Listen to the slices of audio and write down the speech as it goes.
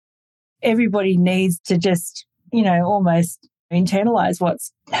everybody needs to just, almost internalize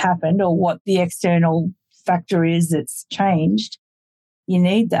what's happened or what the external factor is that's changed. You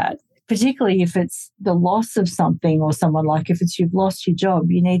need that, particularly if it's the loss of something or someone, like if it's you've lost your job,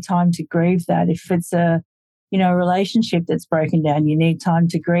 you need time to grieve that. If it's a relationship that's broken down, you need time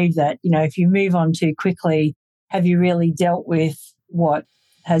to grieve that. If you move on too quickly, have you really dealt with what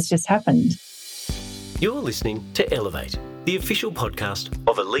has just happened? You're listening to Elevate, the official podcast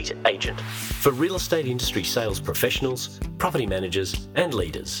of Elite Agent for real estate industry sales professionals, property managers and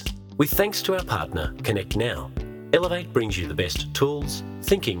leaders. With thanks to our partner, Connect Now, Elevate brings you the best tools,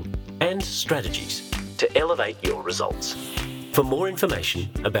 thinking and strategies to elevate your results. For more information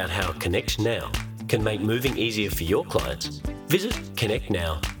about how Connect Now can make moving easier for your clients, visit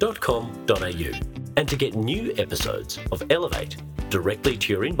connectnow.com.au. And to get new episodes of Elevate directly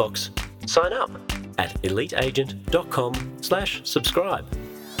to your inbox, sign up at eliteagent.com/subscribe.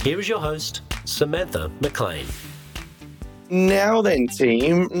 Here is your host, Samantha McLean. Now then,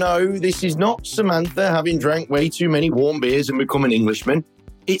 team, no, this is not Samantha having drank way too many warm beers and become an Englishman.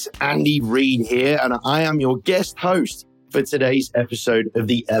 It's Andy Reid here, and I am your guest host for today's episode of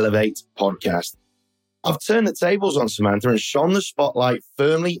the Elevate podcast. I've turned the tables on Samantha and shone the spotlight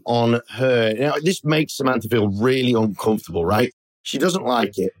firmly on her. Now, this makes Samantha feel really uncomfortable, right? She doesn't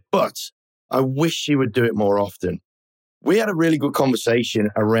like it, but I wish she would do it more often. We had a really good conversation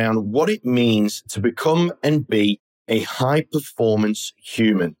around what it means to become and be a high-performance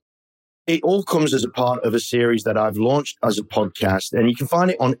human. It all comes as a part of a series that I've launched as a podcast, and you can find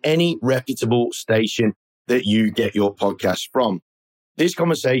it on any reputable station that you get your podcast from. This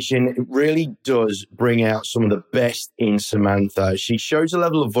conversation really does bring out some of the best in Samantha. She shows a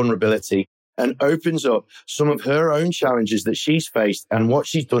level of vulnerability and opens up some of her own challenges that she's faced and what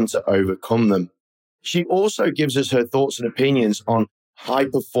she's done to overcome them. She also gives us her thoughts and opinions on high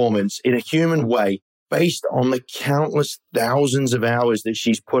performance in a human way based on the countless thousands of hours that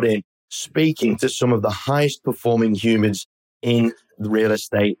she's put in speaking to some of the highest performing humans in the real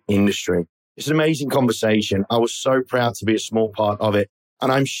estate industry. It's an amazing conversation. I was so proud to be a small part of it.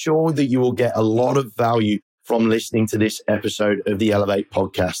 And I'm sure that you will get a lot of value from listening to this episode of the Elevate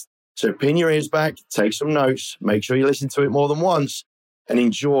podcast. So pin your ears back, take some notes, make sure you listen to it more than once, and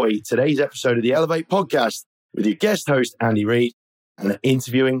enjoy today's episode of the Elevate podcast with your guest host, Andy Reid, and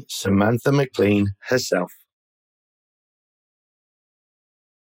interviewing Samantha McLean herself.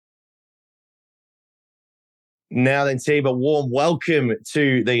 Now then, team, a warm welcome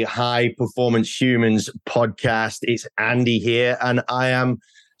to the High Performance Humans podcast. It's Andy here, and I am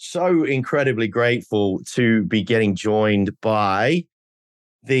so incredibly grateful to be getting joined by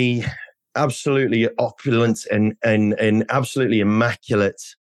the absolutely opulent and absolutely immaculate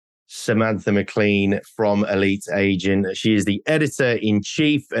Samantha McLean from Elite Agent. She is the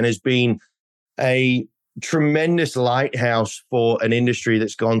editor-in-chief and has been a tremendous lighthouse for an industry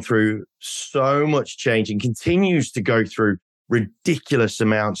that's gone through so much change and continues to go through ridiculous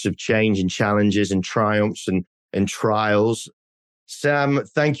amounts of change and challenges and triumphs and trials. Sam,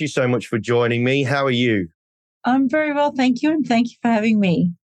 thank you so much for joining me. How are you? I'm very well, thank you, and thank you for having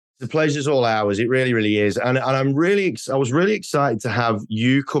me. The pleasure's all ours. It really, really is. And I was really excited to have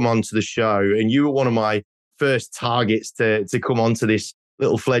you come onto the show. And you were one of my first targets to come onto this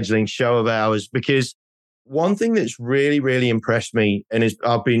little fledgling show of ours, because one thing that's really, really impressed me, and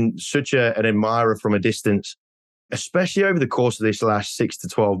I've been such an admirer from a distance, especially over the course of this last 6 to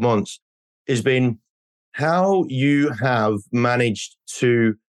 12 months, has been how you have managed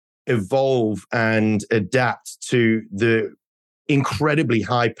to evolve and adapt to the incredibly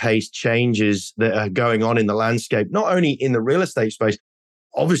high-paced changes that are going on in the landscape, not only in the real estate space,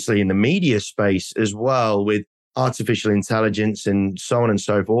 obviously in the media space as well, with artificial intelligence and so on and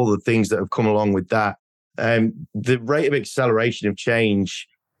so forth, all the things that have come along with that. The rate of acceleration of change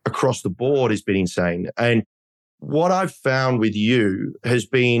across the board has been insane. And what I've found with you has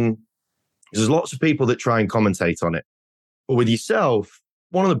been, there's lots of people that try and commentate on it. But with yourself,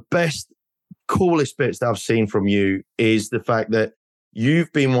 one of the best, coolest bits that I've seen from you is the fact that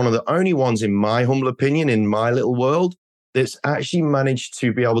you've been one of the only ones, in my humble opinion, in my little world, that's actually managed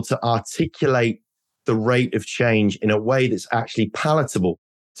to be able to articulate the rate of change in a way that's actually palatable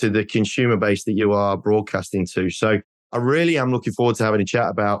to the consumer base that you are broadcasting to. So I really am looking forward to having a chat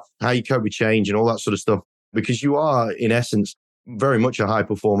about how you cope with change and all that sort of stuff, because you are, in essence, very much a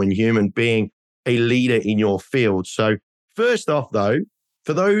high-performing human, being a leader in your field. So first off, though,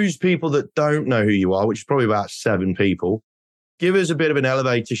 for those people that don't know who you are, which is probably about 7 people, give us a bit of an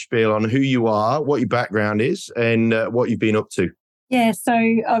elevator spiel on who you are, what your background is, and what you've been up to. Yeah, so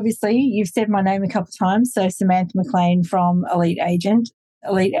obviously you've said my name a couple of times. So Samantha McLean from Elite Agent.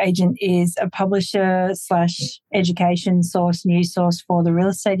 Elite Agent is a publisher / education source, news source for the real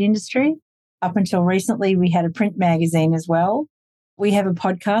estate industry. Up until recently, we had a print magazine as well. We have a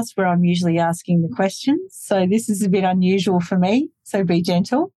podcast where I'm usually asking the questions. So this is a bit unusual for me. So be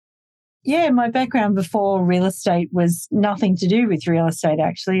gentle. Yeah, my background before real estate was nothing to do with real estate,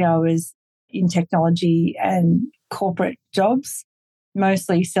 actually. I was in technology and corporate jobs,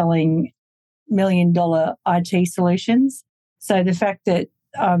 mostly selling $1 million IT solutions. So the fact that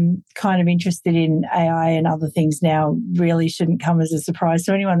I'm kind of interested in AI and other things now really shouldn't come as a surprise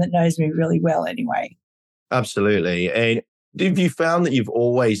to anyone that knows me really well anyway. Absolutely. And have you found that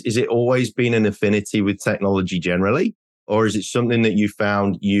is it always been an affinity with technology generally? Or is it something that you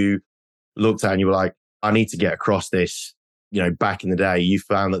found you looked at and you were like, I need to get across this, back in the day, you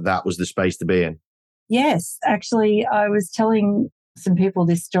found that was the space to be in? Yes, actually, I was telling some people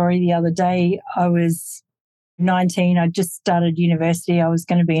this story the other day. I was 19. I just started university. I was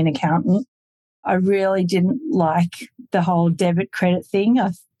going to be an accountant. I really didn't like the whole debit credit thing.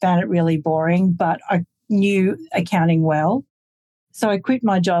 I found it really boring, but I knew accounting well. So I quit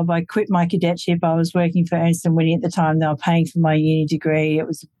my job. I quit my cadetship. I was working for Ernst & Whitney at the time. They were paying for my uni degree. It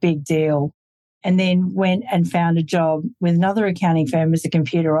was a big deal. And then went and found a job with another accounting firm as a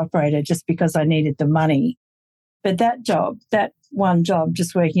computer operator just because I needed the money. But that one job,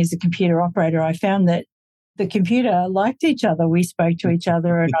 just working as a computer operator, I found that the computer liked each other. We spoke to each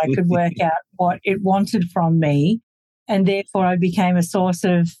other and I could work out what it wanted from me. And therefore I became a source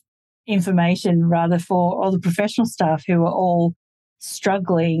of information rather for all the professional staff who were all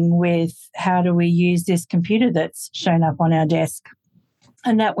struggling with how do we use this computer that's shown up on our desk.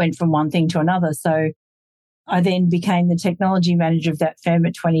 And that went from one thing to another. So I then became the technology manager of that firm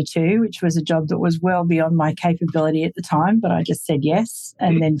at 22, which was a job that was well beyond my capability at the time, but I just said yes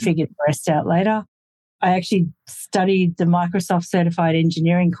and then figured the rest out later. I actually studied the Microsoft Certified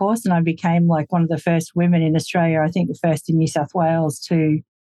Engineering course and I became like one of the first women in Australia, I think the first in New South Wales, to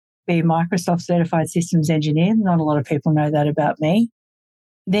be a Microsoft Certified Systems Engineer. Not a lot of people know that about me.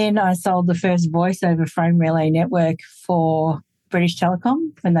 Then I sold the first voice over phone relay network for British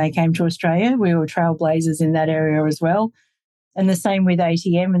Telecom when they came to Australia. We were trailblazers in that area as well. And the same with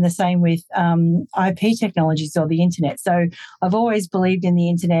ATM and the same with IP technologies or the internet. So I've always believed in the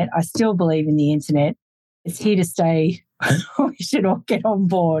internet. I still believe in the internet. It's here to stay. We should all get on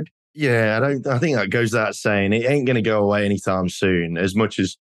board. Yeah, I think that goes without saying. It ain't going to go away anytime soon, as much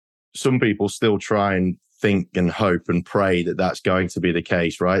as some people still try and think and hope and pray that that's going to be the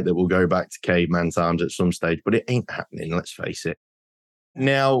case, right? That we'll go back to caveman times at some stage, but it ain't happening, let's face it.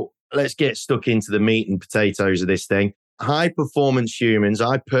 Now, let's get stuck into the meat and potatoes of this thing. High performance humans,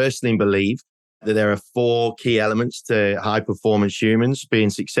 I personally believe that there are 4 key elements to high performance humans, being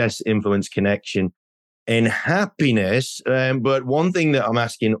success, influence, connection, and happiness. But one thing that I'm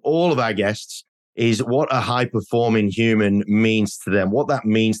asking all of our guests is what a high-performing human means to them, what that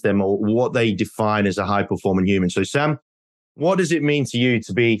means to them, or what they define as a high-performing human. So, Sam, what does it mean to you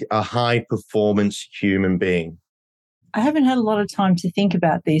to be a high-performance human being? I haven't had a lot of time to think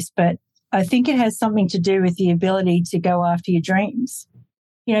about this, but I think it has something to do with the ability to go after your dreams.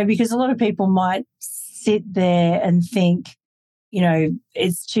 Because a lot of people might sit there and think,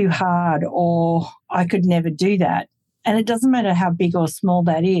 it's too hard or I could never do that. And it doesn't matter how big or small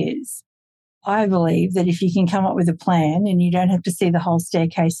that is. I believe that if you can come up with a plan and you don't have to see the whole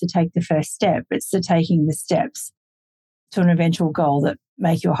staircase to take the first step, it's the taking the steps to an eventual goal that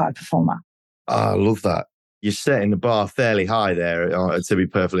make you a high performer. I love that. You're setting the bar fairly high there, to be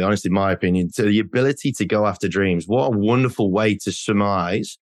perfectly honest, in my opinion. So the ability to go after dreams, what a wonderful way to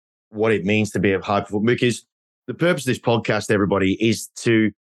surmise what it means to be a high performer. Because the purpose of this podcast, everybody, is to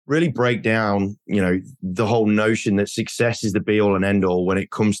really break down, the whole notion that success is the be all and end all when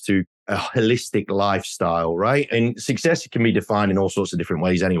it comes to a holistic lifestyle, right? And success can be defined in all sorts of different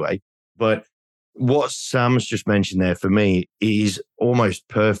ways anyway. But what Sam's just mentioned there for me is almost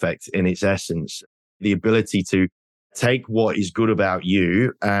perfect in its essence. The ability to take what is good about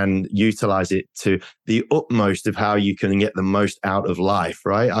you and utilize it to the utmost of how you can get the most out of life,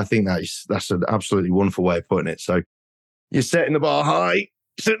 right? I think that's an absolutely wonderful way of putting it. So you're setting the bar high,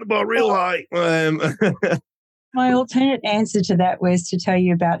 setting the bar real high. My alternate answer to that was to tell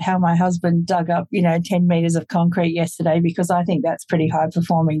you about how my husband dug up, 10 meters of concrete yesterday, because I think that's pretty high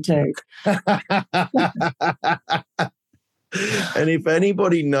performing too. And if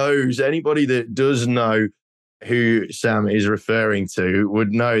anybody that does know who Sam is referring to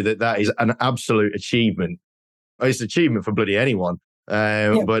would know that is an absolute achievement. It's an achievement for bloody anyone.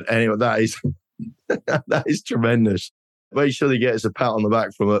 But anyway, that is tremendous. Make sure he gets a pat on the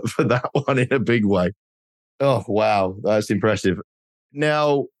back for that one in a big way. Oh, wow. That's impressive.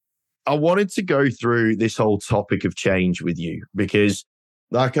 Now, I wanted to go through this whole topic of change with you because,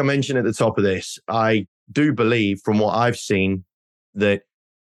 like I mentioned at the top of this, I do believe from what I've seen that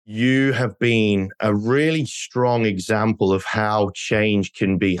you have been a really strong example of how change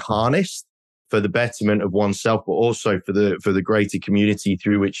can be harnessed for the betterment of oneself, but also for the greater community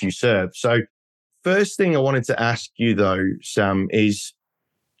through which you serve. So first thing I wanted to ask you though, Sam, is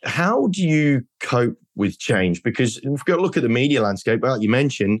how do you cope with change? Because if we've got to look at the media landscape, like you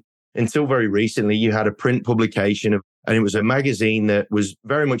mentioned, until very recently, you had a print publication and it was a magazine that was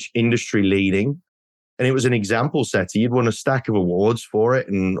very much industry leading. And it was an example setter. You'd won a stack of awards for it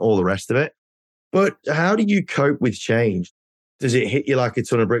and all the rest of it. But how do you cope with change? Does it hit you like a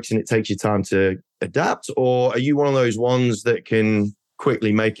ton of bricks and it takes you time to adapt? Or are you one of those ones that can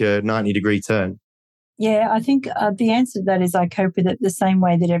quickly make a 90-degree turn? Yeah, I think the answer to that is I cope with it the same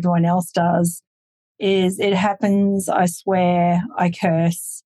way that everyone else does. Is it happens, I swear, I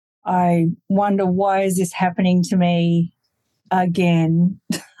curse, I wonder why is this happening to me again?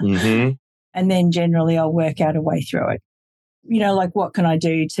 Mm-hmm. And then generally I'll work out a way through it. You know, like what can I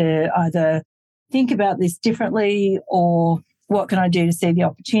do to either think about this differently or what can I do to see the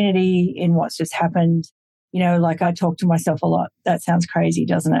opportunity in what's just happened? You know, like I talk to myself a lot. That sounds crazy,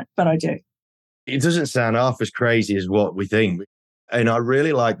 doesn't it? But I do. It doesn't sound half as crazy as what we think. And I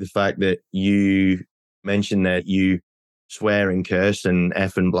really like the fact that you mentioned that you swear and curse and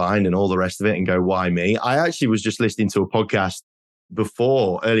F and blind and all the rest of it and go, why me? I actually was just listening to a podcast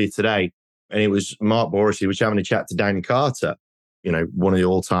earlier today, and it was Mark Borisi, was having a chat to Dan Carter, you know, one of the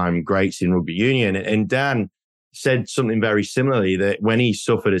all-time greats in rugby union. And Dan said something very similarly, that when he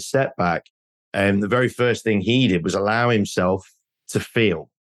suffered a setback, the very first thing he did was allow himself to feel.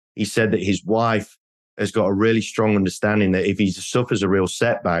 He said that his wife has got a really strong understanding that if he suffers a real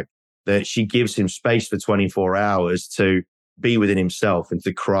setback, that she gives him space for 24 hours to be within himself and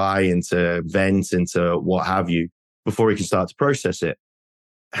to cry and to vent and to what have you before he can start to process it.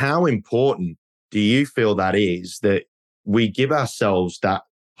 How important do you feel that is, that we give ourselves that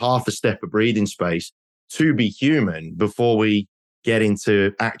half a step of breathing space to be human before we get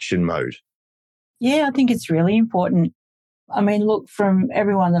into action mode? Yeah, I think it's really important. I mean, look, from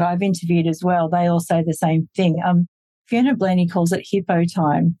everyone that I've interviewed as well, they all say the same thing. Fiona Blaney calls it hippo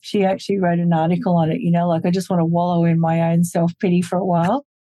time. She actually wrote an article on it, you know, like I just want to wallow in my own self-pity for a while.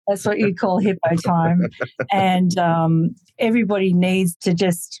 That's what you call hippo time. And everybody needs to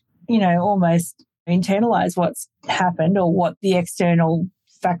just, you know, almost internalize what's happened or what the external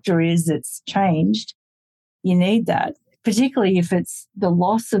factor is that's changed. You need that, particularly if it's the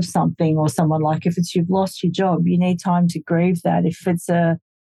loss of something or someone, like if it's you've lost your job, you need time to grieve that. If it's a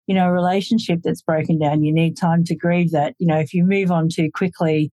relationship that's broken down, you need time to grieve that. You know, if you move on too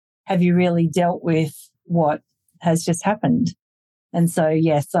quickly, have you really dealt with what has just happened? And so,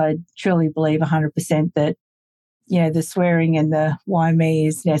 yes, I truly believe 100% that, you know, the swearing and the why me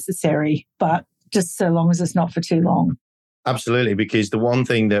is necessary, but just so long as it's not for too long. Absolutely, because the one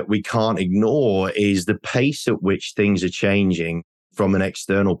thing that we can't ignore is the pace at which things are changing from an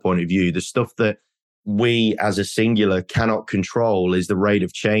external point of view. The stuff that we as a singular cannot control is the rate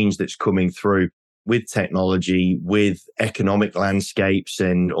of change that's coming through with technology, with economic landscapes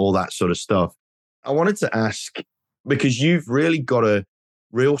and all that sort of stuff. I wanted to ask, because you've really got a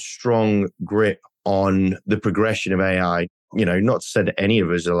real strong grip on the progression of AI. You know, not to say that any of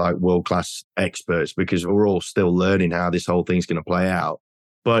us are like world-class experts, because we're all still learning how this whole thing's going to play out.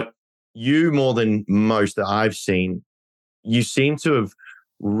 But you, more than most that I've seen, you seem to have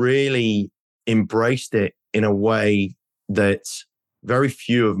really embraced it in a way that very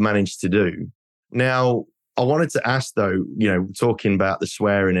few have managed to do. Now, I wanted to ask though, you know, talking about the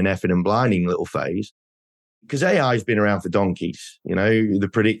swearing and effing and blinding little phase, because AI has been around for donkeys, you know, the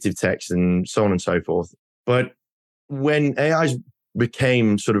predictive text and so on and so forth. But when AI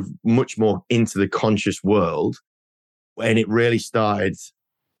became sort of much more into the conscious world, when it really started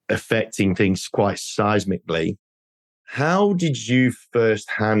affecting things quite seismically, how did you first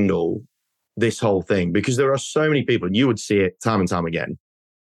handle this whole thing? Because there are so many people, and you would see it time and time again,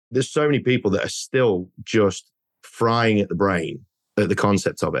 there's so many people that are still just frying at the brain at the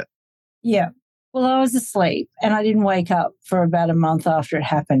concept of it. Yeah. Well, I was asleep and I didn't wake up for about a month after it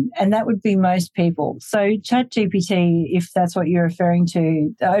happened. And that would be most people. So ChatGPT, if that's what you're referring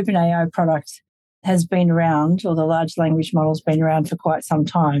to, the OpenAI product has been around, or the large language model's been around for quite some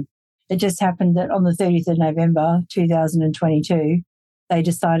time. It just happened that on the 30th of November, 2022, they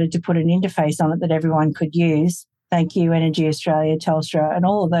decided to put an interface on it that everyone could use. Thank you, Energy Australia, Telstra, and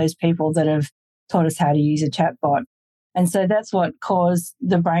all of those people that have taught us how to use a chatbot. And so that's what caused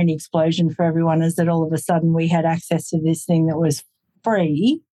the brain explosion for everyone, is that all of a sudden we had access to this thing that was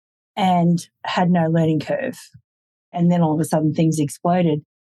free and had no learning curve. And then all of a sudden things exploded.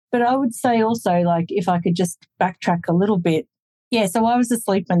 But I would say also, like, if I could just backtrack a little bit. Yeah, so I was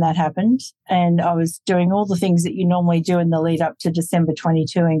asleep when that happened, and I was doing all the things that you normally do in the lead up to December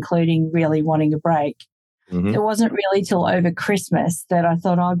 22, including really wanting a break. Mm-hmm. It wasn't really till over Christmas that I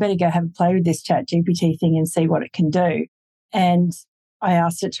thought, I better go have a play with this ChatGPT thing and see what it can do. And I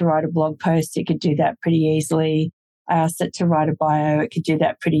asked it to write a blog post. It could do that pretty easily. I asked it to write a bio. It could do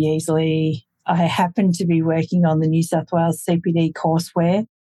that pretty easily. I happened to be working on the New South Wales CPD courseware.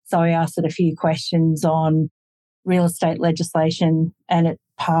 So I asked it a few questions on real estate legislation, and it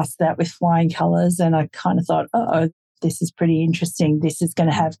passed that with flying colours. And I kind of thought, this is pretty interesting. This is going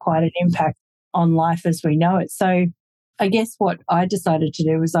to have quite an impact on life as we know it. So I guess what I decided to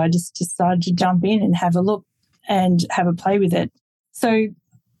do was I just decided to jump in and have a look and have a play with it. So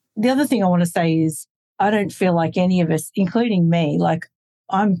the other thing I want to say is I don't feel like any of us, including me, like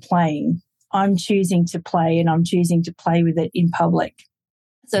I'm playing. I'm choosing to play, and I'm choosing to play with it in public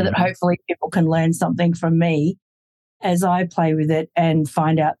so that hopefully people can learn something from me as I play with it and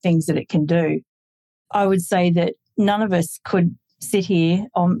find out things that it can do. I would say that none of us could sit here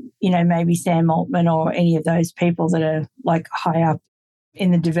on, maybe Sam Altman or any of those people that are like high up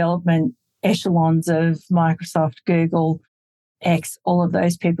in the development echelons of Microsoft, Google, X, all of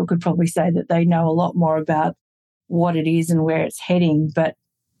those people could probably say that they know a lot more about what it is and where it's heading. But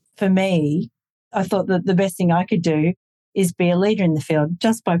for me, I thought that the best thing I could do is be a leader in the field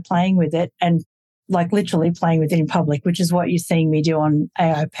just by playing with it, and like literally playing with it in public, which is what you're seeing me do on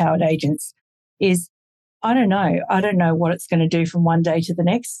AI-powered agents. Is I don't know what it's going to do from one day to the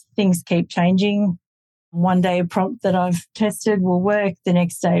next. Things keep changing. One day a prompt that I've tested will work, the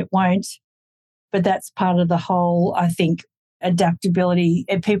next day it won't. But that's part of the whole, I think, adaptability.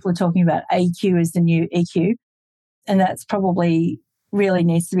 And people are talking about AQ as the new EQ. And that's probably really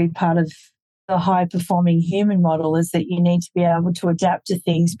needs to be part of the high-performing human model, is that you need to be able to adapt to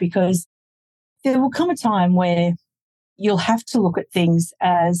things, because there will come a time where you'll have to look at things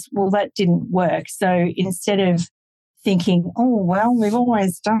as, well, that didn't work. So instead of thinking, oh, well, we've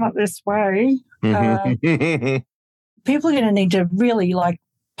always done it this way, people are going to need to really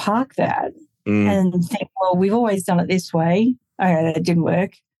park that and think, well, we've always done it this way. Okay, that didn't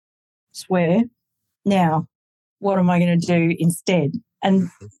work. Swear. Now, what am I going to do instead? And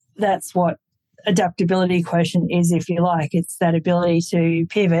that's what adaptability quotient is, if you like. It's that ability to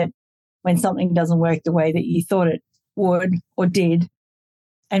pivot when something doesn't work the way that you thought it would or did,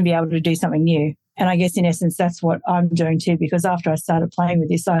 and be able to do something new. And I guess in essence, that's what I'm doing too, because after I started playing with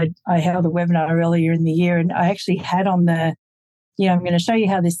this, I held a webinar earlier in the year, and I actually had on the, I'm going to show you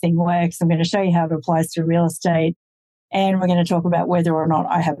how this thing works. I'm going to show you how it applies to real estate. And we're going to talk about whether or not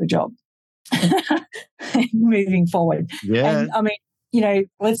I have a job moving forward. Yeah. And I mean,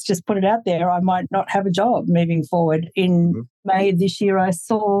 let's just put it out there. I might not have a job moving forward. In May of this year, I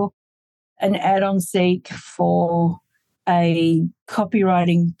saw an ad on Seek for a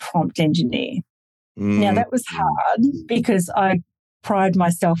copywriting prompt engineer. Now, that was hard because I pride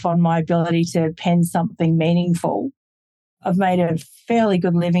myself on my ability to pen something meaningful. I've made a fairly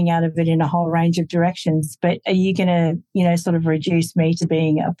good living out of it in a whole range of directions, but are you going to, sort of reduce me to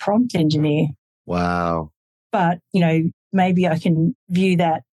being a prompt engineer? Wow. But, maybe I can view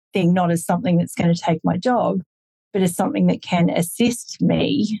that thing not as something that's going to take my job, but as something that can assist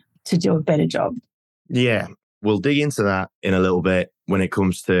me to do a better job. Yeah. We'll dig into that in a little bit when it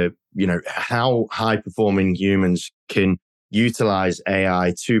comes to, how high-performing humans can utilize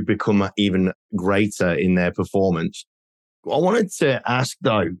AI to become even greater in their performance. I wanted to ask,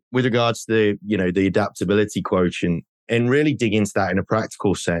 though, with regards to the adaptability quotient, and really dig into that in a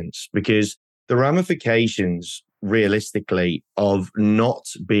practical sense, because the ramifications realistically of not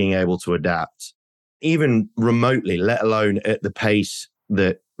being able to adapt, even remotely, let alone at the pace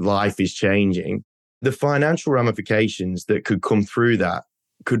that life is changing, the financial ramifications that could come through that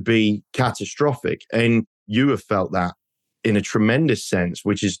could be catastrophic. And you have felt that in a tremendous sense,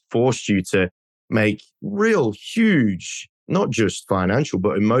 which has forced you to make real huge, not just financial,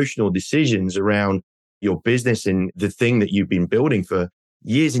 but emotional decisions around your business and the thing that you've been building for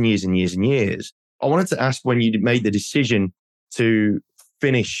years and years and years and years. I wanted to ask, when you made the decision to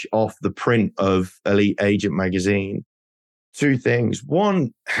finish off the print of Elite Agent magazine, two things.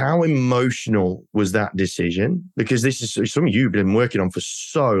 One, how emotional was that decision? Because this is something you've been working on for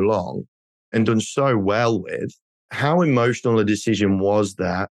so long and done so well with. How emotional a decision was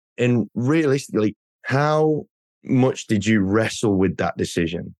that? And realistically, how much did you wrestle with that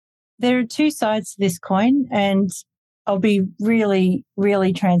decision? There are two sides to this coin, and I'll be really,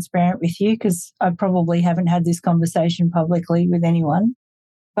 really transparent with you because I probably haven't had this conversation publicly with anyone.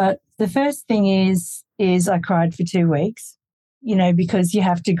 But the first thing is I cried for 2 weeks, because you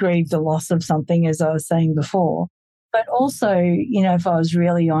have to grieve the loss of something, as I was saying before. But also, if I was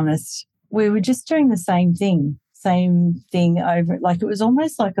really honest, we were just doing the same thing over. Like it was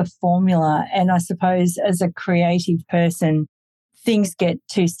almost like a formula. And I suppose as a creative person, things get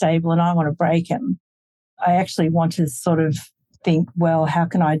too stable and I want to break them. I actually want to sort of think, well, how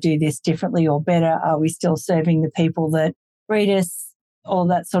can I do this differently or better? Are we still serving the people that read us? All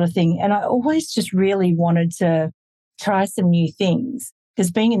that sort of thing. And I always just really wanted to try some new things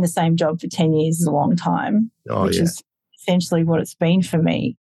because being in the same job for 10 years is a long time, which is essentially what it's been for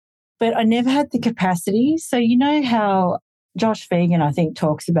me. But I never had the capacity. So you know how Josh Fegan, I think,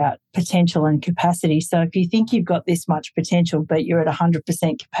 talks about potential and capacity. So if you think you've got this much potential, but you're at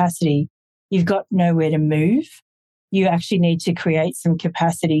 100% capacity, you've got nowhere to move. You actually need to create some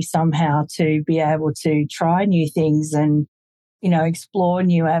capacity somehow to be able to try new things and explore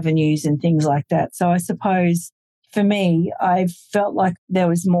new avenues and things like that. So I suppose for me, I felt like there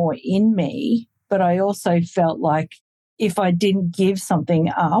was more in me, but I also felt like if I didn't give something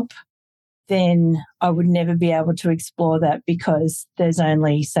up, then I would never be able to explore that because there's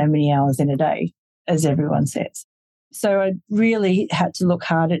only so many hours in a day, as everyone says. So I really had to look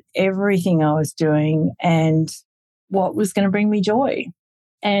hard at everything I was doing and what was going to bring me joy.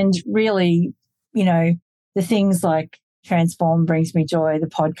 And really, the things like Transform brings me joy. The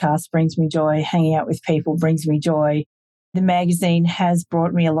podcast brings me joy. Hanging out with people brings me joy. The magazine has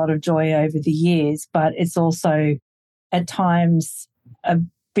brought me a lot of joy over the years, but it's also at times a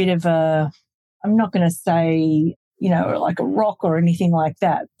bit of I'm not going to say, like a rock or anything like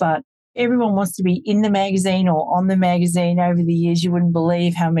that, but everyone wants to be in the magazine or on the magazine. Over the years, you wouldn't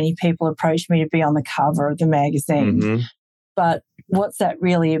believe how many people approached me to be on the cover of the magazine. Mm-hmm. But what's that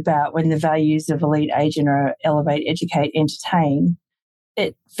really about when the values of Elite Agent are elevate, educate, entertain?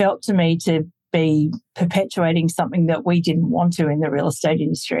 It felt to me to be perpetuating something that we didn't want to in the real estate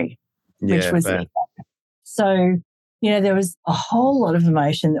industry, which was fair. So, there was a whole lot of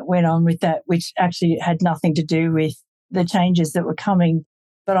emotion that went on with that, which actually had nothing to do with the changes that were coming.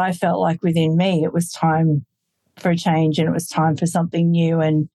 But I felt like within me, it was time for a change and it was time for something new.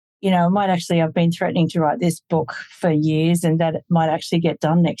 And I've been threatening to write this book for years and that it might actually get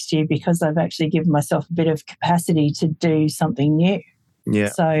done next year because I've actually given myself a bit of capacity to do something new. Yeah.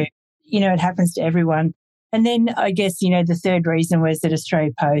 So, it happens to everyone. And then I guess, the third reason was that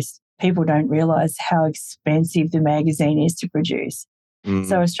Australia Post, people don't realise how expensive the magazine is to produce. Mm.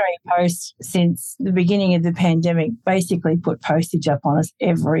 So Australia Post, since the beginning of the pandemic, basically put postage up on us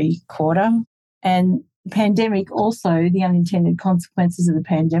every quarter. And pandemic also, the unintended consequences of the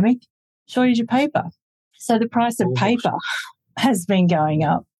pandemic, shortage of paper. So the price of paper has been going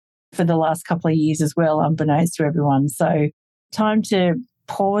up for the last couple of years as well, unbeknownst to everyone. So time to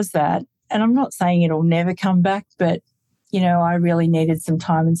pause that. And I'm not saying it'll never come back, but, I really needed some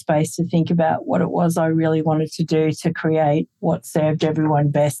time and space to think about what it was I really wanted to do to create what served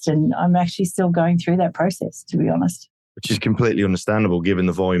everyone best. And I'm actually still going through that process, to be honest. Which is completely understandable given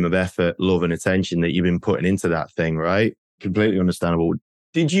the volume of effort, love and attention that you've been putting into that thing, right? Completely understandable.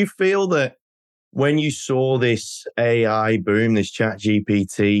 Did you feel that when you saw this AI boom, this chat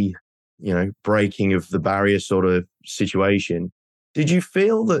GPT, breaking of the barrier sort of situation, did you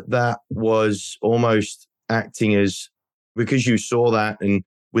feel that was almost acting as, because you saw that and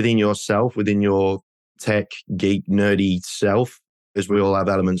within yourself, within your tech, geek, nerdy self, as we all have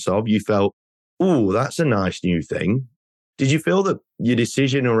elements of, you felt, oh, that's a nice new thing. Did you feel that your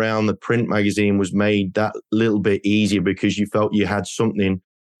decision around the print magazine was made that little bit easier because you felt you had something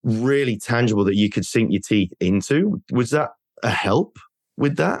really tangible that you could sink your teeth into? Was that a help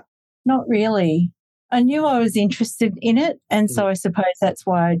with that? Not really. I knew I was interested in it. And so I suppose that's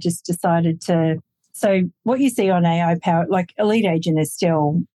why I just decided to. So what you see on AI Power, like Elite Agent is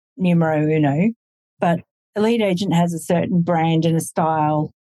still numero uno, but Elite Agent has a certain brand and a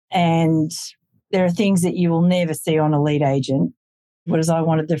style, and there are things that you will never see on Elite Agent. Whereas I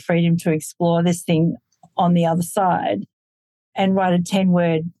wanted the freedom to explore this thing on the other side and write a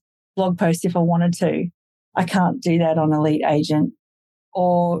 10-word blog post if I wanted to. I can't do that on Elite Agent,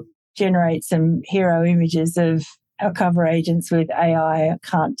 or generate some hero images of our cover agents with AI. I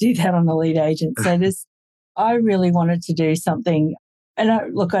can't do that on Elite Agent. So I really wanted to do something. And I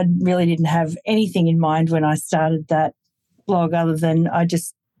really didn't have anything in mind when I started that blog other than I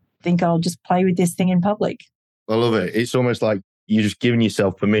just think I'll just play with this thing in public. I love it. It's almost like you're just giving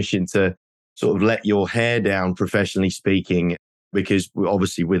yourself permission to sort of let your hair down, professionally speaking, because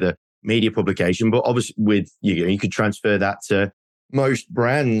obviously with a media publication, but obviously you could transfer that to most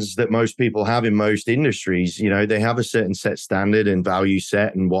brands that most people have in most industries. They have a certain set standard and value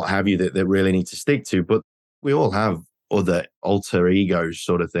set and what have you that they really need to stick to. But we all have other alter egos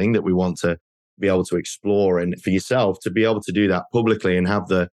sort of thing that we want to be able to explore. And for yourself to be able to do that publicly and have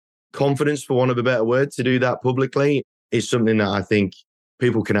the confidence, for want of a better word, to do that publicly is something that I think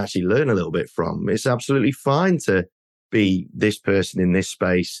people can actually learn a little bit from. It's absolutely fine to be this person in this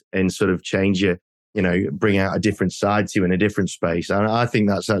space and sort of change your, bring out a different side to you in a different space. And I think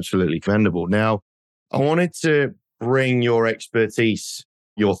that's absolutely commendable. Now, I wanted to bring your expertise,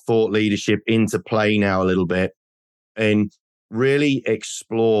 your thought leadership into play now a little bit and really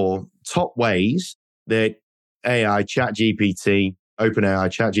explore top ways that AI, ChatGPT, OpenAI,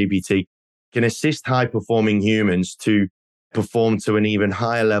 ChatGPT can assist high-performing humans to perform to an even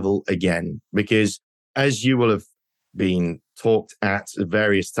higher level again. Because as you will have been talked at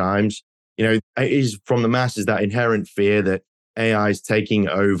various times, it is from the masses that inherent fear that AI is taking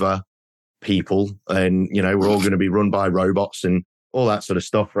over people and, we're all going to be run by robots and all that sort of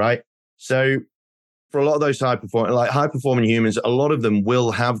stuff, right? So for a lot of those high-performing humans, a lot of them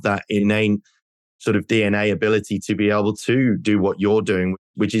will have that innate sort of DNA ability to be able to do what you're doing,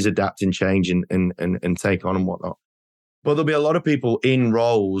 which is adapt and change and take on and whatnot. But there'll be a lot of people in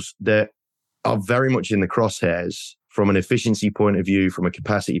roles that are very much in the crosshairs from an efficiency point of view, from a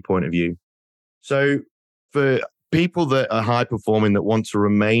capacity point of view. So for people that are high performing, that want to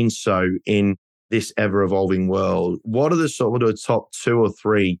remain so in this ever evolving world, what are the sort of top 2 or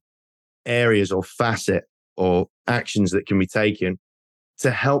 3 areas or facet or actions that can be taken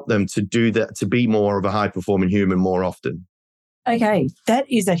to help them to do that, to be more of a high performing human more often? Okay, that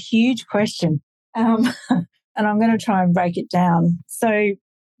is a huge question. And I'm going to try and break it down. So,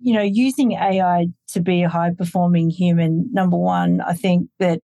 using AI to be a high-performing human, number one, I think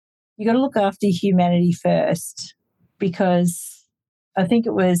that you got to look after humanity first, because I think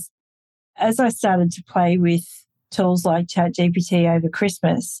it was as I started to play with tools like ChatGPT over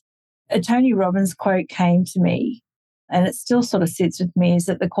Christmas, a Tony Robbins quote came to me, and it still sort of sits with me, is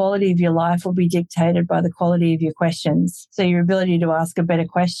that the quality of your life will be dictated by the quality of your questions. So your ability to ask a better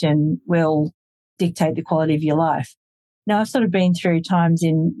question will dictate the quality of your life. Now, I've sort of been through times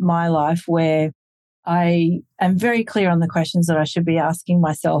in my life where I am very clear on the questions that I should be asking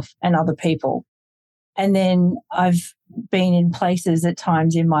myself and other people. And then I've been in places at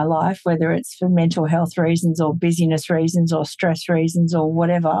times in my life, whether it's for mental health reasons or busyness reasons or stress reasons or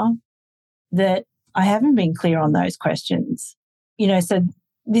whatever, that I haven't been clear on those questions. So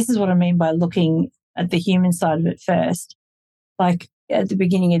this is what I mean by looking at the human side of it first. Like at the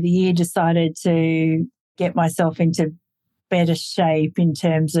beginning of the year, decided to get myself into better shape in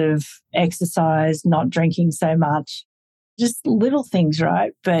terms of exercise, not drinking so much, just little things,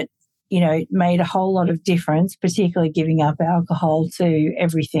 right? But, it made a whole lot of difference, particularly giving up alcohol to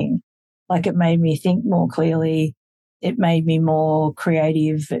everything. Like it made me think more clearly. It made me more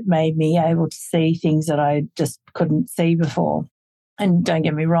creative. It made me able to see things that I just couldn't see before. And don't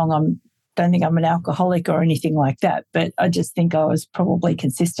get me wrong, I don't think I'm an alcoholic or anything like that, but I just think I was probably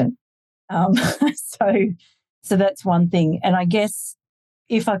consistent. So that's one thing. And I guess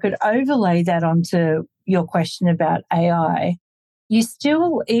if I could overlay that onto your question about AI, you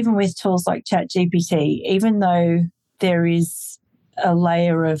still, even with tools like ChatGPT, even though there is a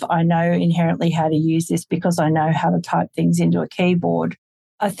layer of I know inherently how to use this because I know how to type things into a keyboard,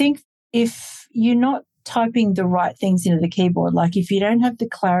 I think if you're not typing the right things into the keyboard, like if you don't have the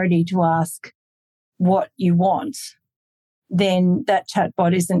clarity to ask what you want, then that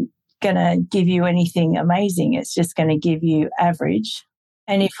chatbot isn't going to give you anything amazing. It's just going to give you average.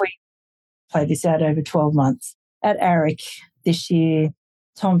 And if we play this out over 12 months, at ARIC this year,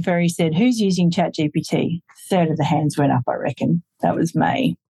 Tom Ferry said, "Who's using ChatGPT?" A third of the hands went up, I reckon. That was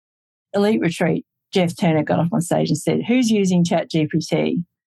May. Elite Retreat, Jeff Turner got up on stage and said, "Who's using ChatGPT?"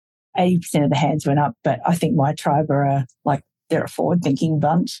 80% of the hands went up, but I think my tribe are they're a forward-thinking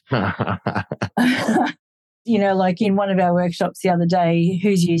bunch. Like in one of our workshops the other day,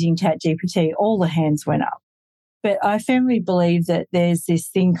 who's using ChatGPT? All the hands went up. But I firmly believe that there's this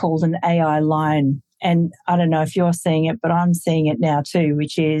thing called an AI line. And I don't know if you're seeing it, but I'm seeing it now too,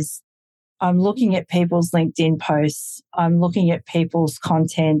 which is I'm looking at people's LinkedIn posts, I'm looking at people's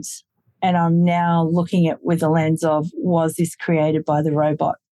content, and I'm now looking at with a lens of, was this created by the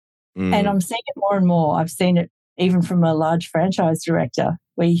robot? And I'm seeing it more and more. I've seen it even from a large franchise director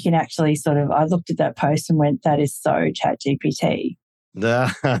where you can actually I looked at that post and went, that is so ChatGPT. And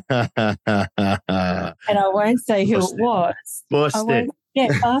I won't say who it was. Busted.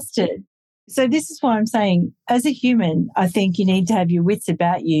 Busted. So this is why I'm saying, as a human, I think you need to have your wits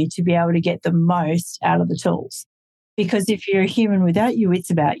about you to be able to get the most out of the tools. Because if you're a human without your wits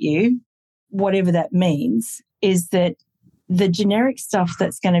about you, whatever that means, is that the generic stuff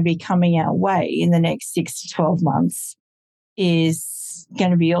that's going to be coming our way in the next 6 to 12 months is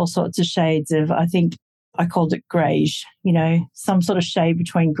going to be all sorts of shades of, I think I called it greige, some sort of shade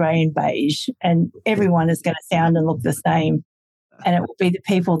between grey and beige. And everyone is going to sound and look the same. And it will be the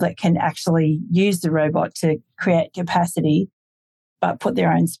people that can actually use the robot to create capacity, but put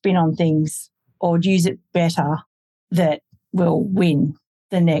their own spin on things or use it better, that will win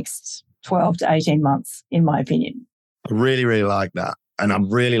the next 12 to 18 months, in my opinion. I really, really like that. And I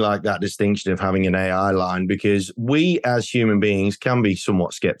really like that distinction of having an AI line, because we as human beings can be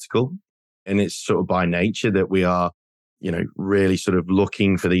somewhat skeptical. And it's sort of by nature that we are, really sort of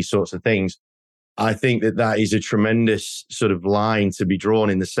looking for these sorts of things. I think that is a tremendous sort of line to be drawn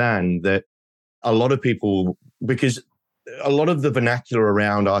in the sand, that a lot of people, because a lot of the vernacular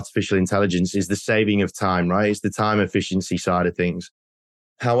around artificial intelligence is the saving of time, right? It's the time efficiency side of things.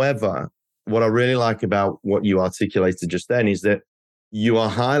 However, what I really like about what you articulated just then is that you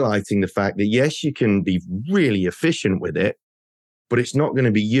are highlighting the fact that, yes, you can be really efficient with it, but it's not going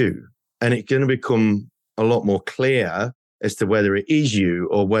to be you. And it's going to become a lot more clear as to whether it is you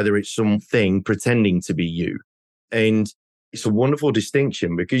or whether it's something pretending to be you. And it's a wonderful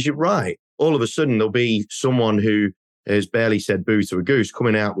distinction, because you're right. All of a sudden, there'll be someone who has barely said boo to a goose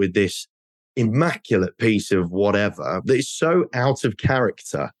coming out with this immaculate piece of whatever that is so out of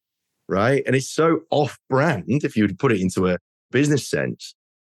character, right? And it's so off-brand, if you would put it into a business sense,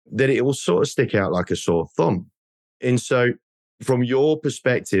 that it will sort of stick out like a sore thumb. And so from your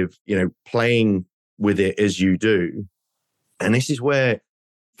perspective, playing with it as you do, and this is where,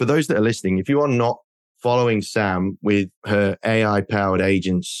 for those that are listening, if you are not following Sam with her AI-powered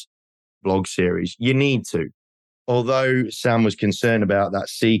agents blog series, you need to. Although Sam was concerned about that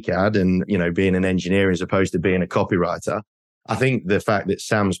CCAD and, being an engineer as opposed to being a copywriter, I think the fact that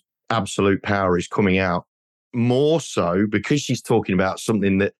Sam's absolute power is coming out more so because she's talking about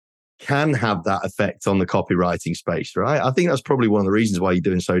something that can have that effect on the copywriting space, right? I think that's probably one of the reasons why you're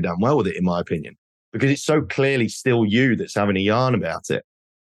doing so damn well with it, in my opinion, because it's so clearly still you that's having a yarn about it.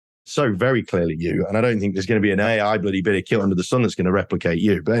 So very clearly you. And I don't think there's going to be an AI bloody bit of kit under the sun that's going to replicate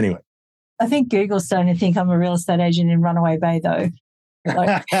you. But anyway. I think Google's starting to think I'm a real estate agent in Runaway Bay, though.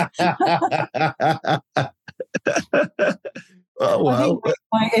 Oh, well. I think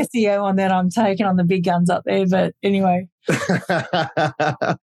my SEO on that, I'm taking on the big guns up there. But anyway.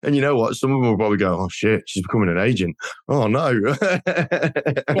 And you know what? Some of them will probably go, oh, shit, she's becoming an agent. Oh, no.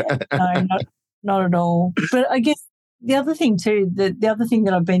 Yeah, no, not at all. But I guess the other thing too, the other thing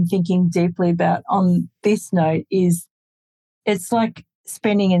that I've been thinking deeply about on this note is it's like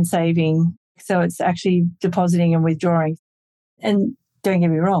spending and saving. So it's actually depositing and withdrawing. And don't get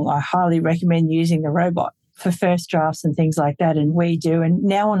me wrong, I highly recommend using the robot for first drafts and things like that. And we do. And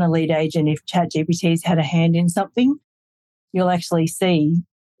now on a lead agent, if ChatGPT's had a hand in something, you'll actually see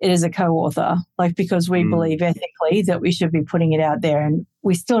it as a co-author, because we believe ethically that we should be putting it out there. And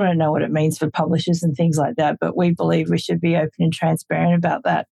we still don't know what it means for publishers and things like that, but we believe we should be open and transparent about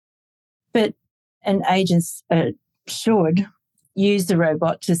that. But and agents should use the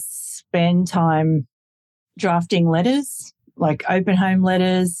robot to spend time drafting letters, like open home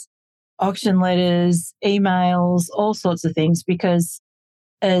letters, auction letters, emails, all sorts of things, because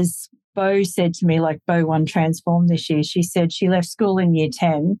as Bo said to me, Bo won Transform this year, she said she left school in year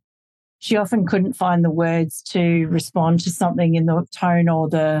 10. She often couldn't find the words to respond to something in the tone or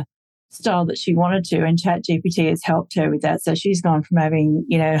the style that she wanted to, and ChatGPT has helped her with that. So she's gone from having,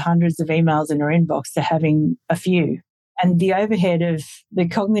 hundreds of emails in her inbox to having a few. And the overhead of the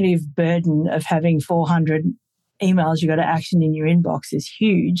cognitive burden of having 400 emails you got to action in your inbox is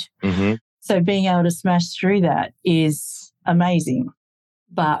huge. Mm-hmm. So being able to smash through that is amazing.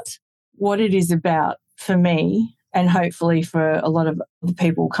 But what it is about for me, and hopefully for a lot of the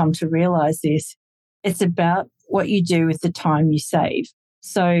people come to realize this, it's about what you do with the time you save.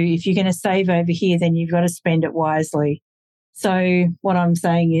 So if you're going to save over here, then you've got to spend it wisely. So what I'm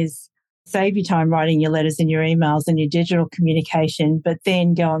saying is save your time writing your letters and your emails and your digital communication, but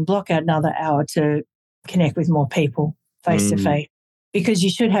then go and block out another hour to connect with more people face to face, because you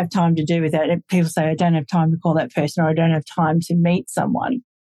should have time to do with that. If people say, I don't have time to call that person, or I don't have time to meet someone,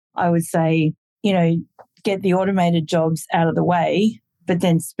 I would say, get the automated jobs out of the way, but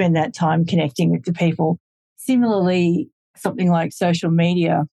then spend that time connecting with the people. Similarly, something like social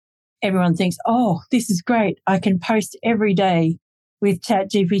media, everyone thinks, oh, this is great. I can post every day with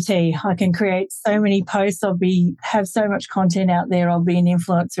ChatGPT. I can create so many posts. Have so much content out there. I'll be an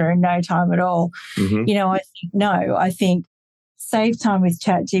influencer in no time at all. Mm-hmm. I think save time with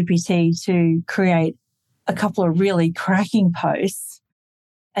ChatGPT to create a couple of really cracking posts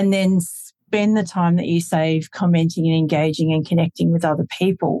and then spend the time that you save commenting and engaging and connecting with other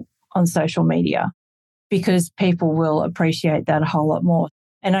people on social media, because people will appreciate that a whole lot more.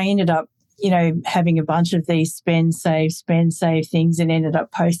 And I ended up having a bunch of these spend, save things, and ended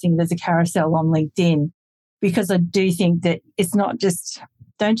up posting it as a carousel on LinkedIn, because I do think that it's not just,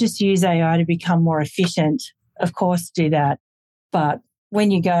 don't just use AI to become more efficient. Of course, do that. But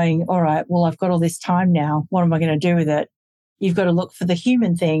when you're going, all right, well, I've got all this time now, what am I going to do with it? You've got to look for the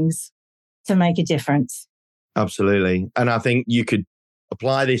human things to make a difference. Absolutely. And I think you could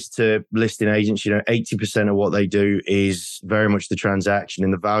apply this to listing agents. 80% of what they do is very much the transaction,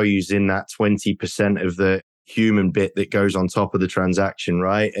 and the value's in that 20% of the human bit that goes on top of the transaction,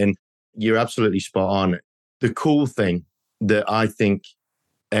 right? And you're absolutely spot on. The cool thing that I think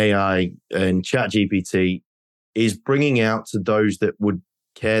AI and ChatGPT is bringing out to those that would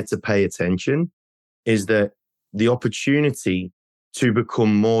care to pay attention is that the opportunity to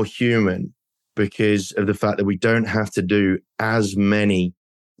become more human, because of the fact that we don't have to do as many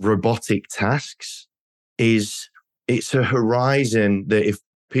robotic tasks, it's a horizon that if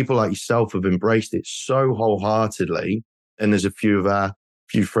people like yourself have embraced it so wholeheartedly, and there's a few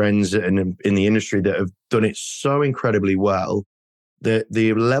friends in the industry that have done it so incredibly well, that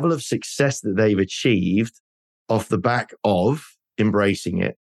the level of success that they've achieved off the back of embracing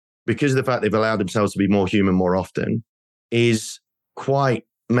it, because of the fact they've allowed themselves to be more human more often, is quite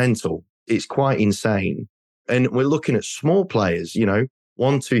mental. It's quite insane. And we're looking at small players,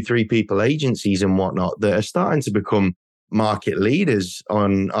 1, 2, 3 people agencies and whatnot that are starting to become market leaders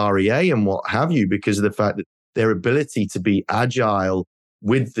on REA and what have you, because of the fact that their ability to be agile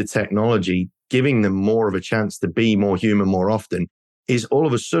with the technology, giving them more of a chance to be more human more often, is all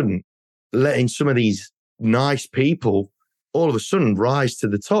of a sudden letting some of these nice people all of a sudden rise to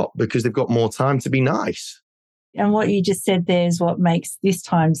the top because they've got more time to be nice. And what you just said there is what makes this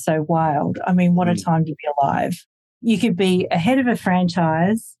time so wild. I mean, what a time to be alive. You could be ahead of a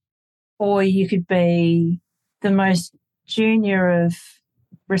franchise, or you could be the most junior of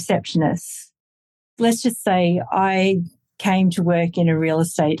receptionists. Let's just say I came to work in a real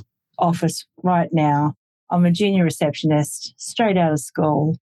estate office right now. I'm a junior receptionist, straight out of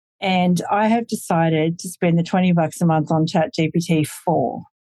school, and I have decided to spend the $20 a month on ChatGPT 4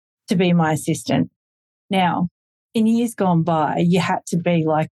 to be my assistant. Now, in years gone by, you had to be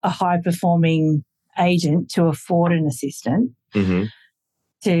like a high-performing agent to afford an assistant,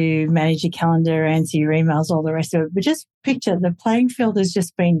 to manage your calendar, answer your emails, all the rest of it. But just picture the playing field has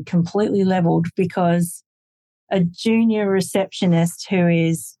just been completely leveled, because a junior receptionist who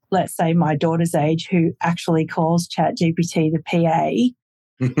is, let's say, my daughter's age, who actually calls ChatGPT the PA,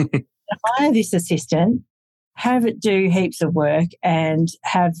 hire this assistant, have it do heaps of work and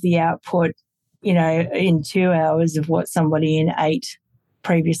have the output in 2 hours of what somebody in 8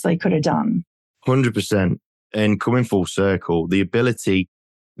 previously could have done. 100%. And coming full circle, the ability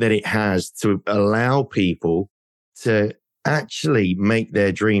that it has to allow people to actually make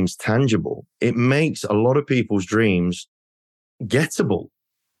their dreams tangible. It makes a lot of people's dreams gettable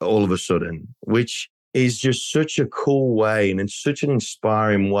all of a sudden, which is just such a cool way and it's such an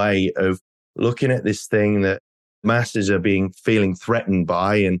inspiring way of looking at this thing that masses are feeling threatened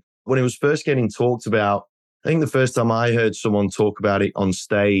by. And when it was first getting talked about, I think the first time I heard someone talk about it on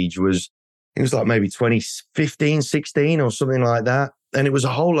stage was like maybe 2015, 16 or something like that. And it was a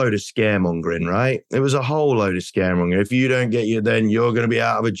whole load of scaremongering, right? It was a whole load of scaremongering. If you don't get you, then you're going to be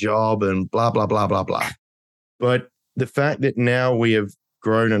out of a job and blah, blah, blah, blah, blah. But the fact that now we have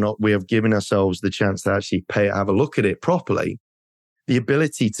grown and we have given ourselves the chance to actually have a look at it properly, the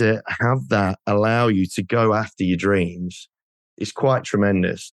ability to have that allow you to go after your dreams is quite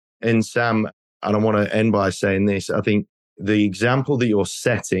tremendous. And Sam, and I want to end by saying this, I think the example that you're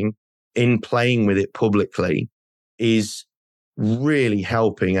setting in playing with it publicly is really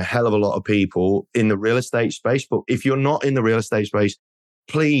helping a hell of a lot of people in the real estate space. But if you're not in the real estate space,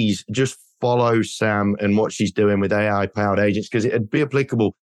 please just follow Sam and what she's doing with AI-powered agents, because it'd be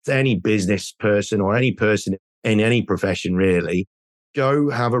applicable to any business person or any person in any profession, really. Go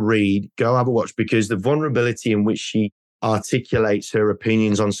have a read, go have a watch, because the vulnerability in which she articulates her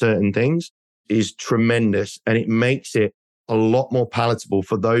opinions on certain things is tremendous, and it makes it a lot more palatable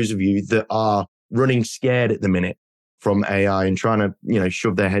for those of you that are running scared at the minute from AI and trying to,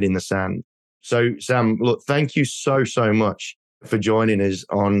 shove their head in the sand. So Sam, look, thank you so, so much for joining us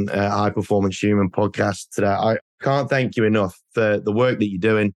on High Performance Human podcast today. I can't thank you enough for the work that you're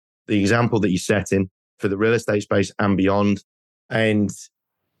doing, the example that you're setting for the real estate space and beyond. And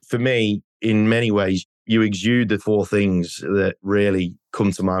for me, in many ways, you exude the four things that really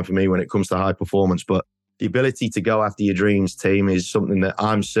come to mind for me when it comes to high performance. But the ability to go after your dreams, team, is something that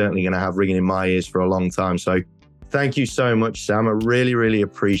I'm certainly going to have ringing in my ears for a long time. So thank you so much, Sam. I really, really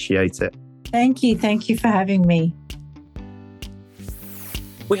appreciate it. Thank you. Thank you for having me.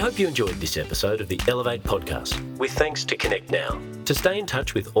 We hope you enjoyed this episode of the Elevate podcast, with thanks to Connect Now. To stay in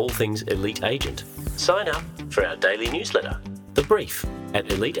touch with all things Elite Agent, sign up for our daily newsletter, The Brief, at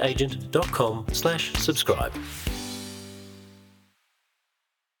eliteagent.com/subscribe.